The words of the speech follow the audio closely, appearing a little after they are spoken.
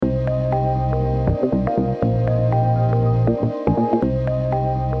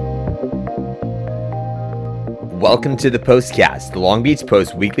Welcome to the Postcast, the Long Beach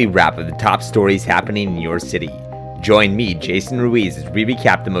Post weekly wrap of the top stories happening in your city. Join me, Jason Ruiz, as we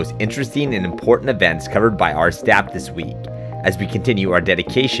recap the most interesting and important events covered by our staff this week, as we continue our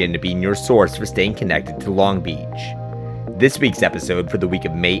dedication to being your source for staying connected to Long Beach. This week's episode for the week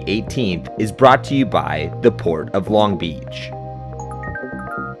of May 18th is brought to you by the Port of Long Beach.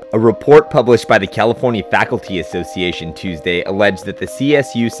 A report published by the California Faculty Association Tuesday alleged that the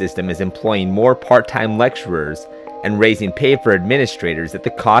CSU system is employing more part-time lecturers and raising pay for administrators at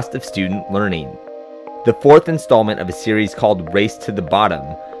the cost of student learning. The fourth installment of a series called Race to the Bottom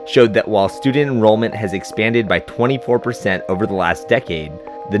showed that while student enrollment has expanded by 24% over the last decade,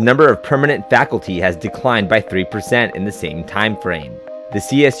 the number of permanent faculty has declined by 3% in the same time frame. The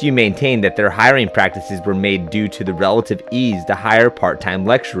CSU maintained that their hiring practices were made due to the relative ease to hire part-time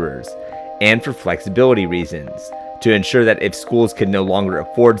lecturers, and for flexibility reasons, to ensure that if schools could no longer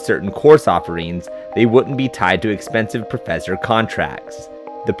afford certain course offerings, they wouldn't be tied to expensive professor contracts.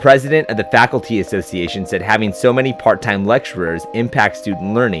 The president of the Faculty Association said having so many part-time lecturers impacts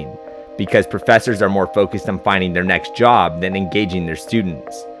student learning, because professors are more focused on finding their next job than engaging their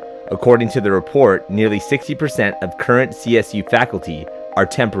students. According to the report, nearly 60% of current CSU faculty are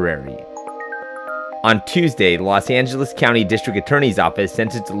temporary. On Tuesday, the Los Angeles County District Attorney's Office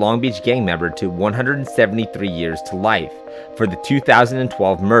sentenced a Long Beach gang member to 173 years to life for the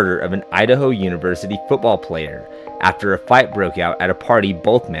 2012 murder of an Idaho University football player after a fight broke out at a party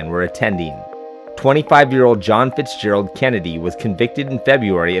both men were attending. 25-year-old John Fitzgerald Kennedy was convicted in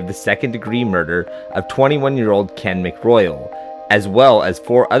February of the second-degree murder of 21-year-old Ken McRoyle, as well as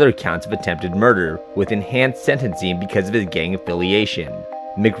 4 other counts of attempted murder, with enhanced sentencing because of his gang affiliation.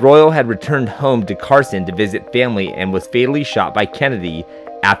 McRoyle had returned home to Carson to visit family and was fatally shot by Kennedy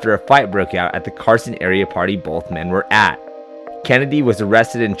after a fight broke out at the Carson area party both men were at. Kennedy was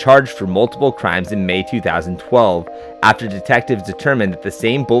arrested and charged for multiple crimes in May 2012 after detectives determined that the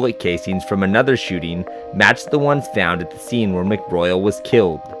same bullet casings from another shooting matched the ones found at the scene where McRoyle was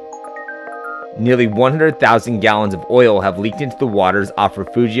killed. Nearly 100,000 gallons of oil have leaked into the waters off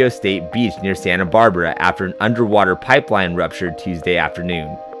Refugio State Beach near Santa Barbara after an underwater pipeline ruptured Tuesday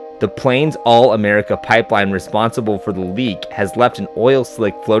afternoon. The Plains All America pipeline responsible for the leak has left an oil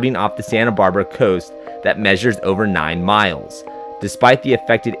slick floating off the Santa Barbara coast that measures over 9 miles. Despite the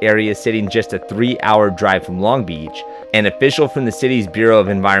affected area sitting just a 3-hour drive from Long Beach, an official from the city's Bureau of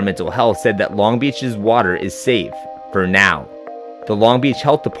Environmental Health said that Long Beach's water is safe, for now. The Long Beach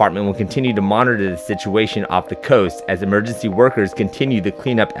Health Department will continue to monitor the situation off the coast as emergency workers continue the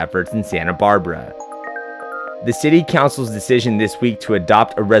cleanup efforts in Santa Barbara. The City Council's decision this week to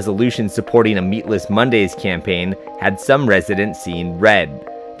adopt a resolution supporting a Meatless Mondays campaign had some residents seeing red.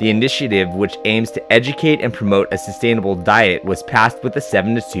 The initiative, which aims to educate and promote a sustainable diet, was passed with a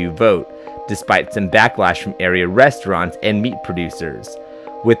 7-2 vote, despite some backlash from area restaurants and meat producers.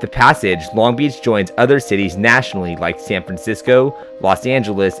 With the passage, Long Beach joins other cities nationally like San Francisco, Los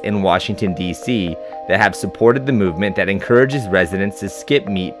Angeles, and Washington, D.C. that have supported the movement that encourages residents to skip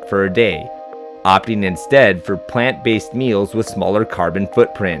meat for a day, opting instead for plant-based meals with smaller carbon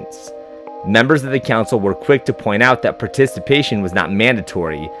footprints. Members of the council were quick to point out that participation was not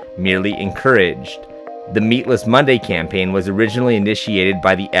mandatory, merely encouraged. The Meatless Monday campaign was originally initiated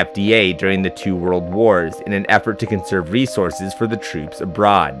by the FDA during the 2 world wars in an effort to conserve resources for the troops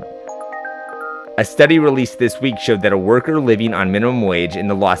abroad. A study released this week showed that a worker living on minimum wage in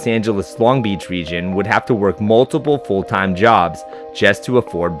the Los Angeles Long Beach region would have to work multiple full-time jobs just to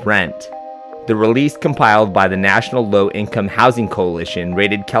afford rent. The release, compiled by the National Low Income Housing Coalition,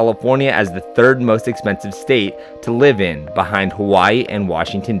 rated California as the 3rd most expensive state to live in, behind Hawaii and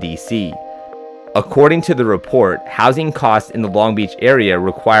Washington, D.C. According to the report, housing costs in the Long Beach area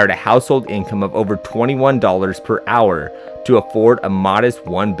required a household income of over $21 per hour to afford a modest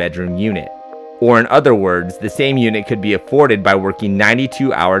 1-bedroom unit. Or in other words, the same unit could be afforded by working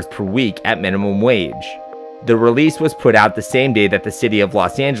 92 hours per week at minimum wage. The release was put out the same day that the city of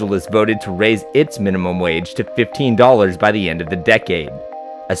Los Angeles voted to raise its minimum wage to $15 by the end of the decade.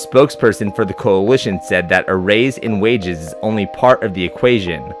 A spokesperson for the coalition said that a raise in wages is only part of the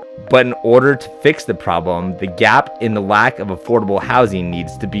equation, but in order to fix the problem, the gap in the lack of affordable housing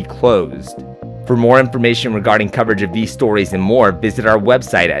needs to be closed. For more information regarding coverage of these stories and more, visit our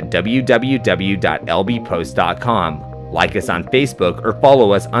website at www.lbpost.com. Like us on Facebook or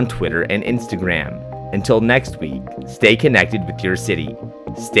follow us on Twitter and Instagram. Until next week, stay connected with your city.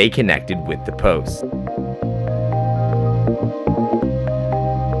 Stay connected with the Post.